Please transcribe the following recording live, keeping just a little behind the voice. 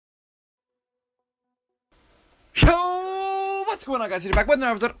Yo, what's going on, guys? Today back with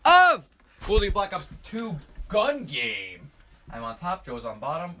another episode of Call of Duty Black Ops 2 Gun Game. I'm on top, Joe's on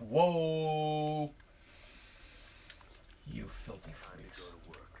bottom. Whoa. You filthy freaks.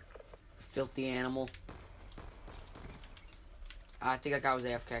 Filthy animal. I think that guy was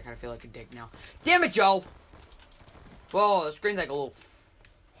AFK. I kind of feel like a dick now. Damn it, Joe! Whoa, the screen's like a little...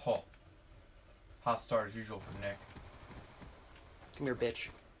 Huh. Hot start as usual for Nick. Come here, bitch.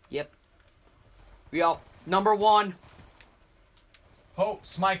 Yep. Yo, number one. Oh,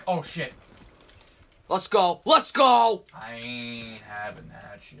 Smike. Oh, shit. Let's go. Let's go! I ain't having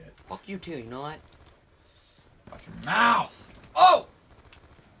that shit. Fuck you too, you know that? Watch your mouth. Oh!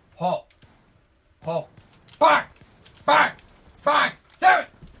 Oh. Oh. Bang! Bang! Bang! Damn it!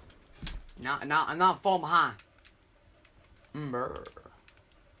 I'm not falling behind. Brr.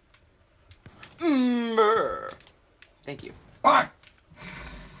 Brr. Thank you. Bang!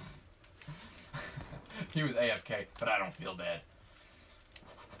 He was AFK, but I don't feel bad.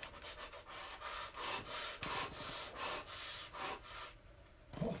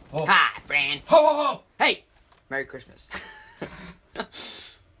 Oh, oh. Hi, friend. Ho, ho, ho! Hey! Merry Christmas.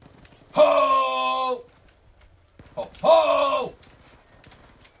 Ho! Ho, ho!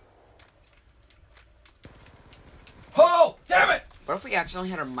 Ho! Damn it! What if we accidentally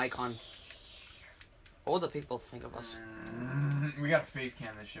had our mic on? What would the people think of us? We gotta face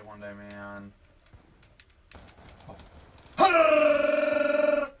cam this shit one day, man.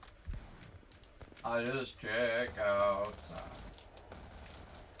 I just check outside.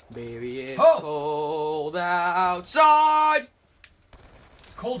 Baby, it's cold outside!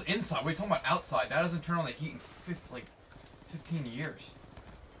 It's cold inside. What are you talking about outside? That doesn't turn on the heat in 15 years.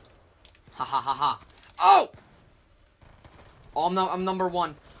 Ha ha ha ha. Oh! Oh, I'm number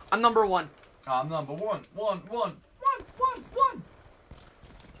one. I'm number one. I'm number one. One.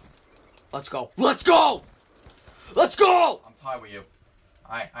 Let's go. Let's go! Let's go! I'm tied with you.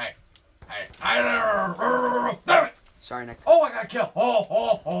 Damn it! Sorry, Nick. Oh, I got a kill. Oh.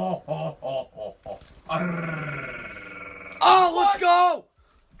 Oh, let's go!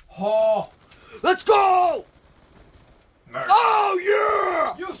 Oh. Let's go! Murder.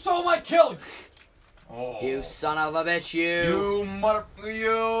 Oh, yeah! You stole my kill. Oh. You son of a bitch, you.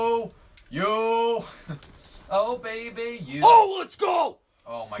 You. Oh, baby, you. Oh, let's go!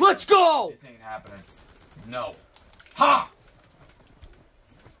 Oh, my Let's God. go! This ain't happening. No. Ha!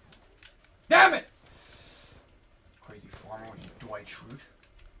 Damn it! Crazy farmer, you Dwight Schrute.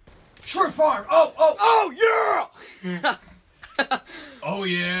 Schrute farm! Oh, yeah! Oh,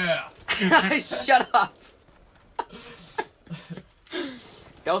 yeah! Shut up.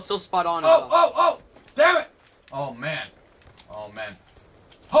 That was so spot on. Oh! Damn it! Oh, man.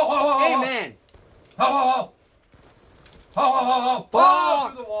 Ho! Hey, man. Ho! Fuck! Fall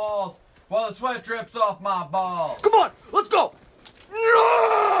through the walls while the sweat drips off my balls. Come on, let's go!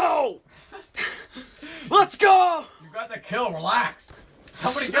 No! Let's go! You got the kill, relax.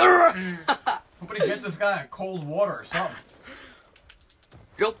 Somebody get this guy in cold water or something.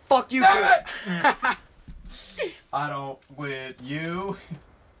 Go fuck you Damn too. I don't with you.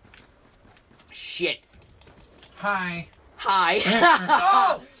 Shit. Hi. Hi.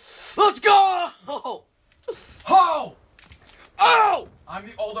 Let's go! Ho! Oh! I'm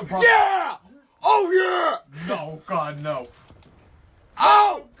the older brother. Yeah! Oh yeah! No, God, no.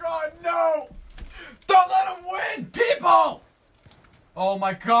 Oh! God, no! Don't let him win, people! Oh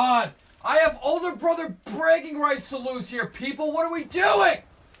my God. I have older brother bragging rights to lose here, people. What are we doing?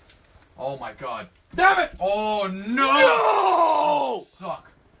 Oh my God. Damn it! Oh no! No! Suck.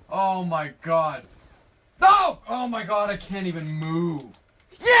 Oh my God. No! Oh my God, I can't even move.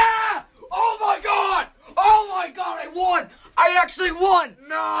 Yeah! Oh my God! Oh my God, I won! I actually won!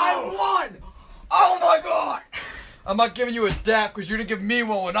 No! I won! Oh my God! I'm not giving you a dap because you didn't give me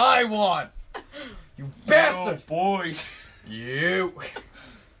one when I won. You bastard! boys. You.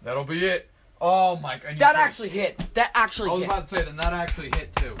 That'll be it. Oh my God. That actually hit. That actually I was hit. about to say that actually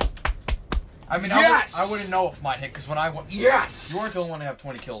hit too. I mean, Yes! I wouldn't know if mine hit because when I won. Yes! You weren't the only one to have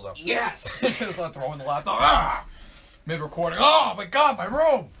 20 kills though. Yes! Just not throwing the laptop. Ah! Mid recording. Oh my God, my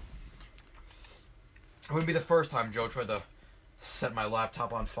room! It wouldn't be the first time Joe tried to set my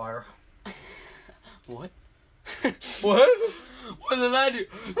laptop on fire. What? What? What did I do?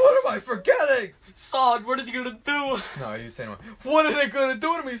 What am I forgetting? Sod, what are you gonna do? No, you saying what are they gonna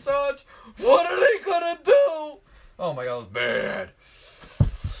do to me, Sarge? What are they gonna do? Oh my God, that was bad.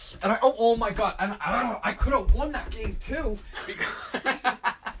 And oh my God, and I could have won that game too because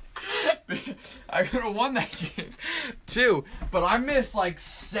I could have won that game too, but I missed like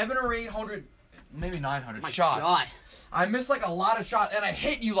 700 or 800, maybe 900 shots. God. I missed like a lot of shots, and I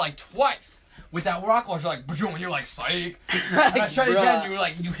hit you like twice. with that rock launcher, like, boom, and you're like, psych. And I shot it again, you were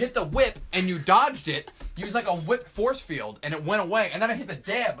like, you hit the whip, and you dodged it. You used like a whip force field, and it went away. And then I hit the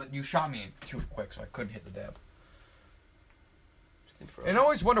dab, but you shot me too quick, so I couldn't hit the dab. And I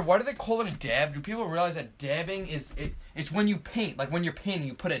always wonder, why do they call it a dab? Do people realize that dabbing it's when you paint. Like when you're painting,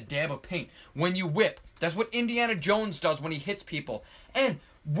 you put a dab of paint. When you whip, that's what Indiana Jones does when he hits people. And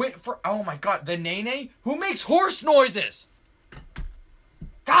oh my God, the Nene, who makes horse noises?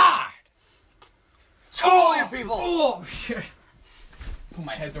 God! School your people! Oh, shit. Put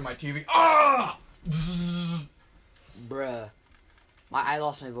my head through my TV. Ah! Bruh. I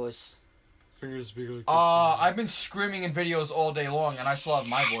lost my voice. I've been screaming in videos all day long, and I still have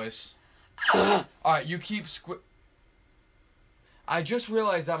my voice. Alright, you keep I just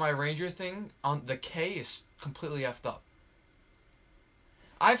realized that my Ranger thing on the K is completely effed up.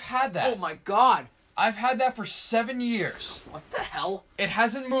 I've had that. Oh my God. I've had that for 7 years. What the hell? It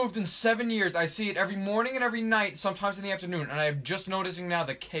hasn't moved in 7 years. I see it every morning and every night, sometimes in the afternoon, and I'm just noticing now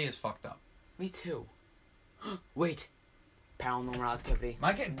the K is fucked up. Me too. Wait. Paranormal activity. Am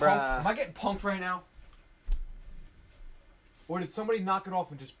I getting punked? Am I getting punked right now? Or did somebody knock it off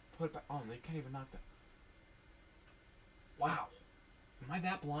and just put it back? Oh, they can't even knock that. Wow. Am I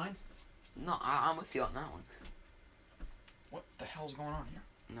that blind? No, I'm with you on that one. What the hell's going on here?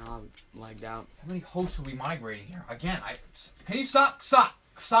 No, I'm lagged out. How many hosts will be migrating here? Again, can you stop? Stop!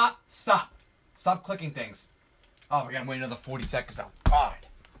 Stop! Stop! Stop clicking things. Oh, we gotta wait another 40 seconds now. God.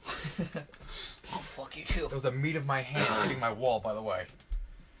 Oh, fuck you too. That was the meat of my hand hitting my wall, by the way.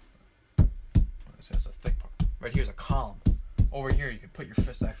 What is this? A thick part. Right here's a column. Over here, you can put your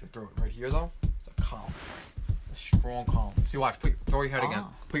fist actually through it. Right here, though, it's a column. It's a strong column. See, watch. Throw your head again.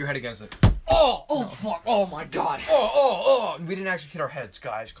 Put your head against it. Oh! Oh, no. Fuck. Oh, my God. Oh! We didn't actually hit our heads,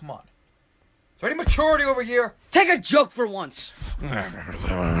 guys. Come on. Is there any maturity over here? Take a joke for once.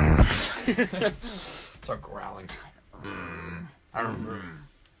 Start growling.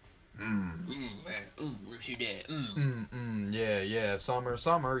 She did. Yeah.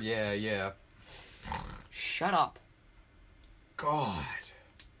 Summer. Yeah. Shut up. God.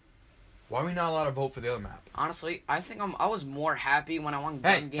 Why are we not allowed to vote for the other map? Honestly, I think I was more happy when I won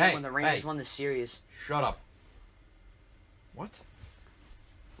gun game when the Rangers won the series. Shut up. What?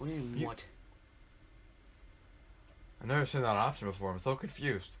 What do you mean, what? I've never seen that option before. I'm so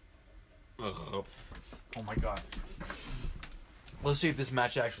confused. Oh my God. Let's see if this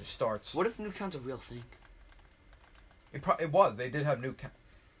match actually starts. What if Nuketown's a real thing? It was. They did have Nuketown.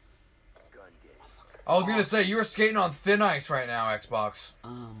 I was gonna say, you were skating on thin ice right now, Xbox.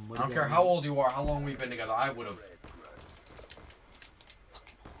 I don't care how old you are, how long we've been together, I would've.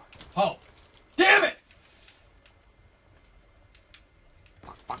 Oh! Damn it!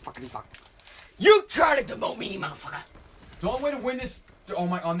 Fuck. You tried to demote me, motherfucker! The only way to win this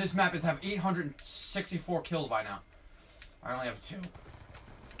on this map is to have 864 kills by now. I only have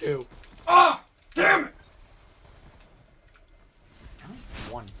 2. Ah! Damn it! I only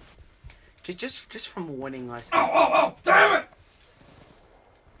have 1. Just from winning last time. Oh! Damn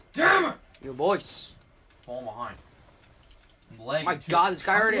it! Your voice. Falling behind. I'm lagging. My too. God, this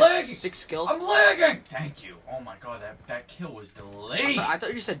guy already lagging. has 6 kills. I'm lagging! Thank you. Oh my God, that kill was delayed. I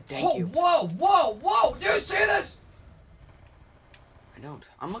thought you said thank you. Whoa! Do you see this? I don't.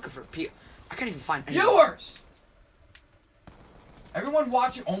 I'm looking for people. I can't even find viewers. Everyone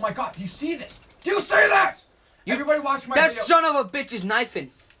watching. Oh my God, do you see this? Do you see this? Everybody watching my video. That son of a bitch is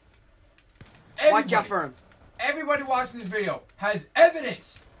knifing. Watch out for him. Everybody watching this video has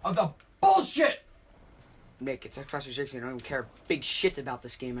evidence of the bullshit. Nick, it's Xbox 360. I don't even care big shits about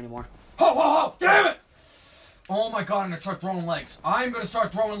this game anymore. Ho! Damn it! Oh my God, I'm gonna start throwing legs.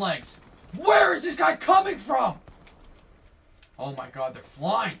 Where is this guy coming from? Oh my God, they're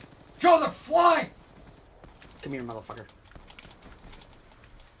flying. Joe, they're flying! Come here, motherfucker.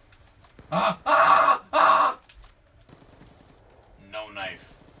 No knife.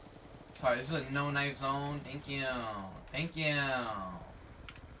 Sorry, this is a no knife zone. Thank you.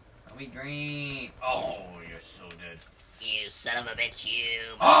 I'll be green. Oh, you're so dead. You son of a bitch,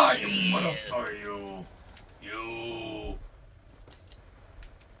 you. You motherfucker, you.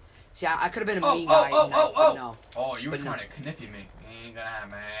 See, I could have been a mean guy. But no. Oh, you were trying to kniffy me. Ain't gonna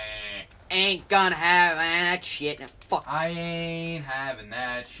happen. Ain't gonna have that shit. Fuck. I ain't having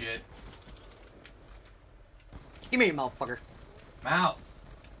that shit. Give me your motherfucker. Mouth.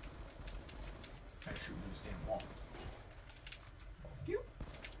 Try to shoot this damn wall.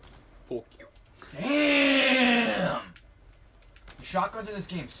 Fuck you. Damn! The shotguns in this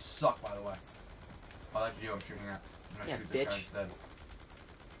game suck, by the way. I like you, I'm shooting at. I'm gonna shoot this guy instead.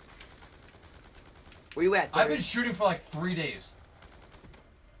 Where you at, I've been shooting for like 3 days.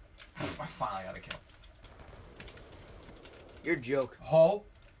 My finally got a kill. You're a joke. Oh.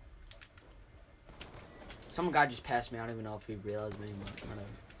 Some guy just passed me. I don't even know if he realized me. But whatever.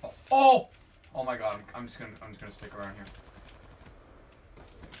 Oh! Oh my god! I'm just gonna stick around here.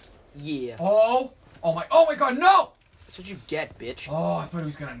 Yeah. Oh! Oh my god! No! That's what you get, bitch. Oh, I thought he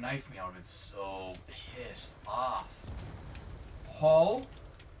was gonna knife me. I would've been so pissed off. Oh.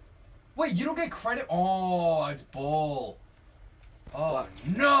 Wait, you don't get credit? Oh, it's bull. Oh, What?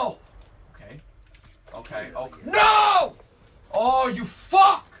 no! Okay. Okay, no! Oh, you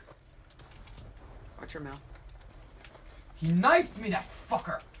fuck! Watch your mouth. He knifed me, that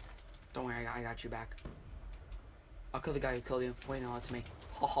fucker! Don't worry, I got you back. I'll kill the guy who killed you. Wait, no, it's me.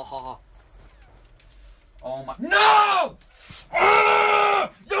 Ha ha ha ha. Oh my— No! Ah!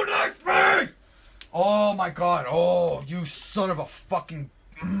 You knifed me! Oh my god, oh, you son of a fucking—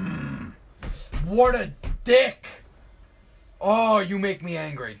 What a dick! Oh, you make me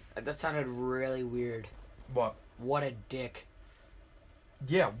angry. That sounded really weird. What? What a dick.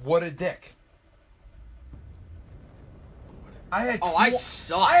 Yeah, what a dick. I had— Oh, I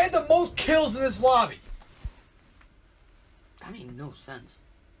suck. I had the most kills in this lobby. That made no sense.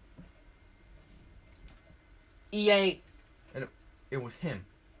 EA. And it was him.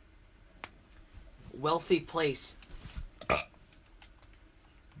 Wealthy place.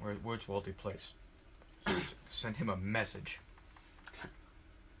 Which wealthy place? Send him a message.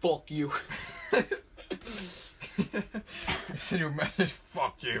 Fuck you. Send you a message.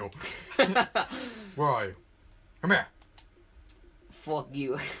 Fuck you. Where are you? Come here. Fuck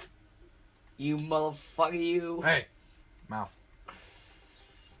you. You motherfucker, you. Hey. Mouth.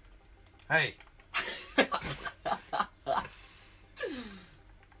 Hey.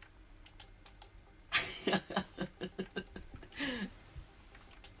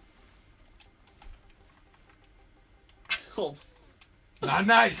 Oh. Not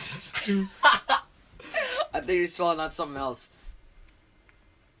nice. I think you're spelling out something else.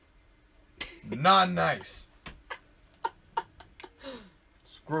 Not nice.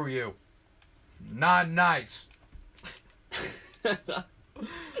 Screw you. Not nice.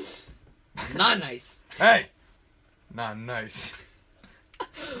 Not nice. Hey. Not nice.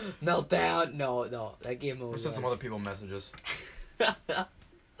 Meltdown. No. That game over. I sent some other people messages.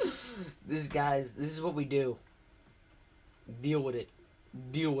 This is what we do. Deal with it.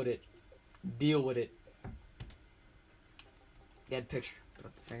 Deal with it. Deal with it. Dead picture. Put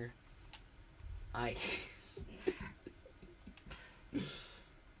up the finger. Aye.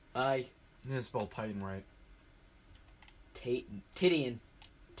 Aye. You didn't spell Titan right. Tidian.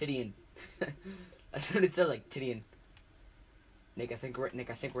 That's what it says, like Tidian. Nick, I think we're in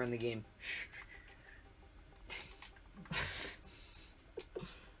the game.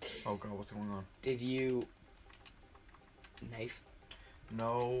 Oh god, what's going on? Did you knife?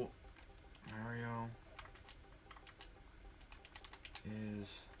 No. Mario is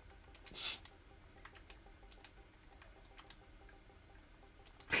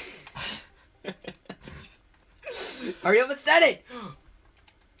Hurry up and set it!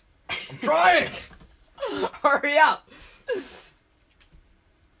 I'm trying! Hurry up!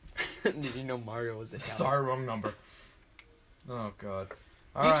 Did you know Mario was the talent? Sorry, wrong number. Oh god.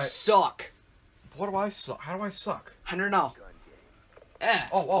 You Alright. suck. What do I suck? How do I suck? I don't know. Yeah.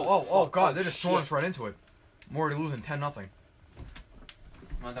 Oh god, they're just shit. throwing us right into it. I'm already losing 10-0.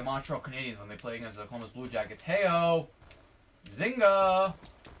 Like the Montreal Canadiens when they play against the Columbus Blue Jackets. Heyo! Zinga!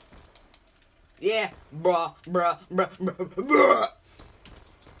 Yeah. Bruh.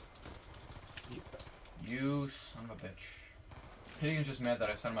 You son of a bitch. Higgins just mad that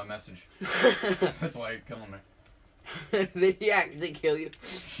I sent him a message. That's why he's killing me. Did he actually kill you?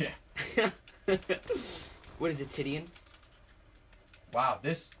 Yeah. What is it, Tidian? Wow,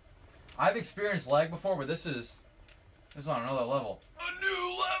 this... I've experienced lag before, but this is on another level. A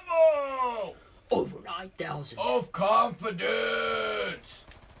new level! Over 9,000. Of confidence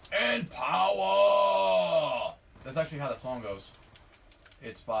and power! That's actually how the song goes.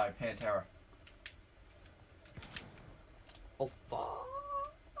 It's by Pantera. Oh, fuck.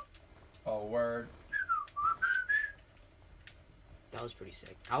 Oh, word. That was pretty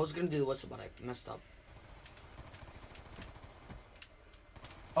sick. I was gonna do the whistle, but I messed up.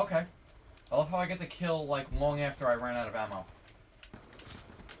 Okay. I love how I get the kill, like, long after I ran out of ammo.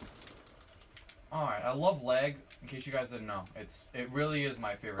 Alright, I love lag, in case you guys didn't know. It really is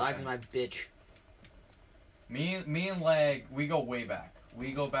my favorite Lag's thing. my bitch. Me and lag, we go way back.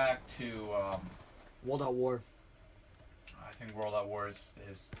 We go back to, World at War. I think World at War is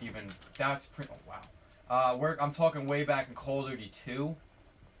even, that's pretty, oh wow. I'm talking way back in Call of Duty 2.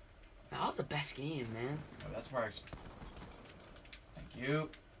 That was the best game, man. Oh, that's where I... Thank you.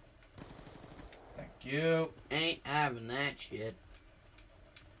 you. Ain't having that shit.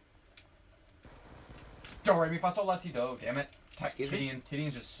 Don't worry, me fa sol la ti do. Damn it. Excuse me?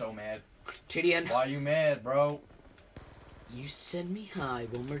 Tidian's just so mad. Tidian. Why are you mad, bro? You send me high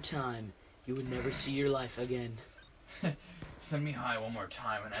one more time, you would never see your life again. Send me high one more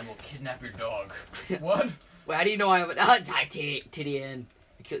time and I will kidnap your dog. What? Wait, how do you know I have an... Tidian.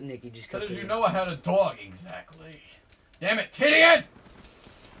 You killed Nick, you just How killed did you Tidian. know I had a dog exactly? Damn it, Tidian!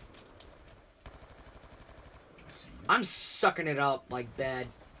 I'm sucking it up like bad.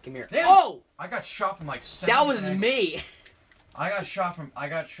 Come here. Damn. Oh! I got shot from like 7 That was different me! angles. I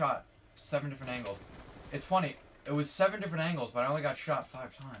got shot 7 different angles. It's funny, it was 7 different angles, but I only got shot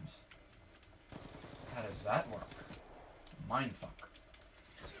 5 times. How does that work? Mindfuck.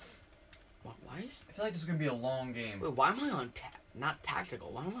 Why is... I feel like this is gonna be a long game. Wait, why am I on... not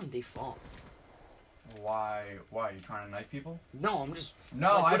tactical? Why am I on default? Why? Are you trying to knife people? No, I'm just...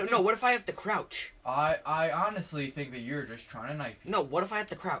 No, like, what if I have to crouch? I honestly think that you're just trying to knife people. No, what if I have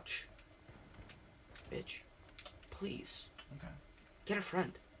to crouch? Bitch. Please. Okay. Get a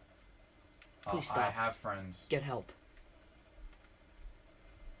friend. Please stop. I have friends. Get help.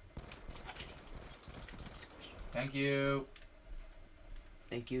 Thank you.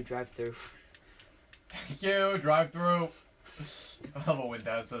 Thank you, drive through. Thank you, drive through. I love it when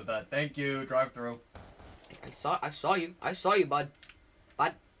Dad says that. Thank you, drive through. I saw you. I saw you, bud.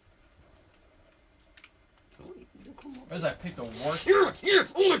 Bud. Oh, you come on. As I picked the worst.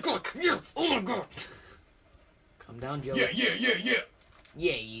 Yes! Oh my god! Yes! Oh my god! Calm down, Joe. Yeah.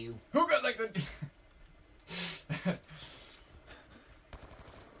 Yeah, you. Who got that good? It's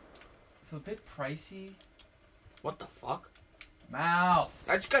a bit pricey. What the fuck? Mouth.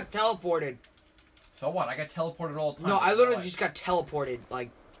 I just got teleported. So what? I got teleported all the time. No, I literally just got teleported.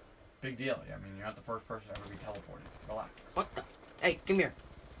 Like, Big deal. Yeah, I mean, you're not the first person to ever be teleported. Relax. what the? Hey, come here.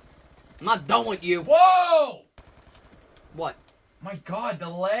 I'm not done with you. Whoa! What? My God, the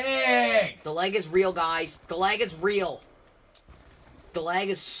leg. The lag is real, guys. The lag is real. The lag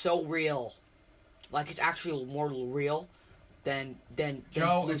is so real. Like, it's actually more real than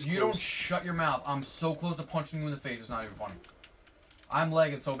Joe, Blue's if you Clues. don't shut your mouth, I'm so close to punching you in the face. It's not even funny. I'm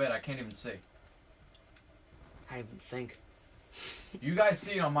lagging so bad I can't even see. I didn't even think. You guys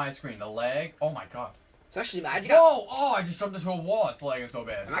see it on my screen. The lag. Oh my God. Especially, Whoa! Oh, I just jumped into a wall. It's lagging so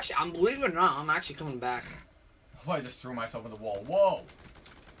bad. believe it or not, I'm actually coming back. Oh, I just threw myself in the wall. Whoa!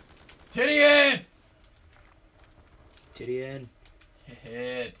 Tidian! Tidian.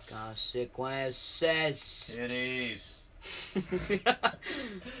 Tits. Consequences. Titties.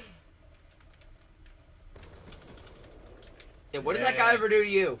 Yeah, what did that guy ever do to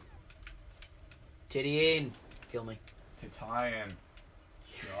you? Tidian. Kill me. Titian.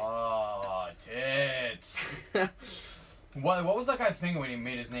 Oh, tits. What was that guy thinking when he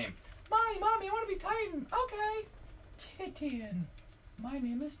made his name? Mommy, I want to be Titan. Okay. Titian. My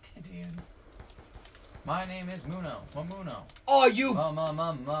name is Titian. My name is Muno. Mamuno. Oh, you.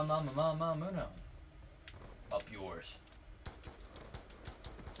 Muno. Up yours.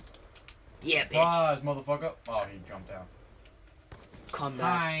 Yeah, bitch. Pause, motherfucker. Oh, he jumped down. Come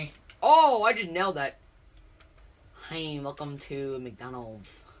back. Hi. Oh, I just nailed that. Hi, welcome to McDonald's.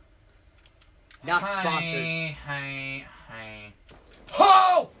 Not sponsored. Hi.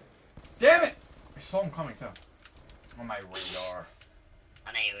 Oh! Damn it! I saw him coming too. On my radar.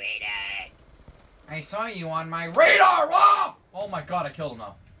 On my radar. I saw you on my radar! Whoa! Oh my God, I killed him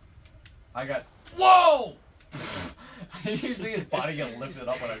now. I got... Whoa! You see his body get lifted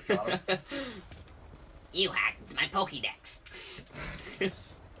up when I shot him. You hacked my Pokédex.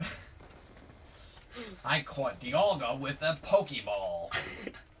 I caught Dialga with a Pokeball.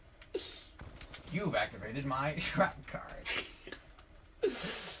 You've activated my trap card.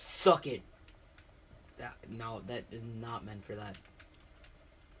 Suck it. No, that is not meant for that.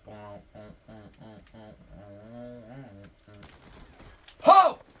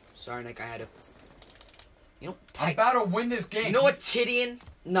 Ho! Sorry, Nick, I had to. You know, I'm about to win this game. You know what, Tidian?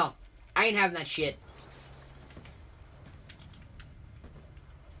 No, I ain't having that shit.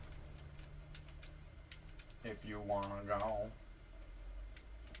 If you wanna go.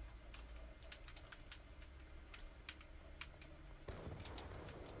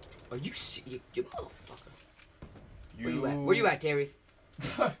 Are you motherfucker? Where you at? Where you at, Terry?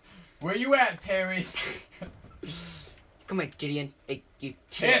 Where you at, Terry? Come here, Gideon. Hey, you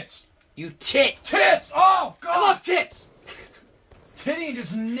Tits! You tit! Tits! Oh, God! I love tits! Titty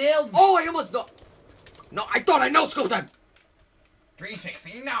just nailed me. Oh, I almost no. No, I thought I no-scoped him!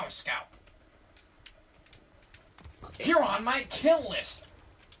 360 now, scout. You're on my kill list.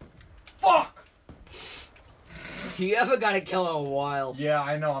 Fuck! You haven't got a kill in a while. Yeah,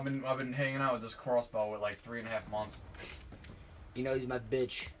 I know. I've been hanging out with this crossbow with like 3.5 months. You know he's my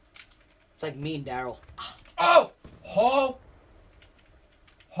bitch. It's like me and Daryl. Oh! Ho!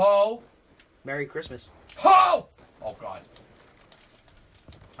 Ho! Merry Christmas. Ho! Oh god.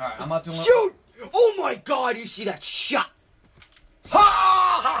 Alright, I'm not doing... Shoot! Oh my god, you see that shot?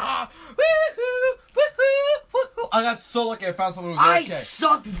 Ha! Ha! Ha! Woohoo! Woohoo! Woohoo! I got so lucky I found someone who was I AFK.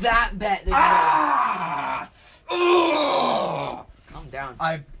 sucked that bet. Ah! Ugh! I'm down.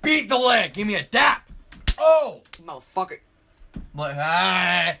 I beat the leg. Give me a dap. Oh! Motherfucker.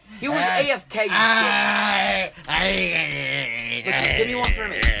 Like, He was AFK, you bitch. Give me one for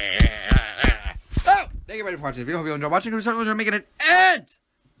me. Oh! Thank you very much for watching this video. Hope you enjoyed watching. We're making an end!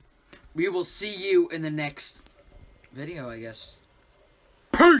 We will see you in the next video, I guess.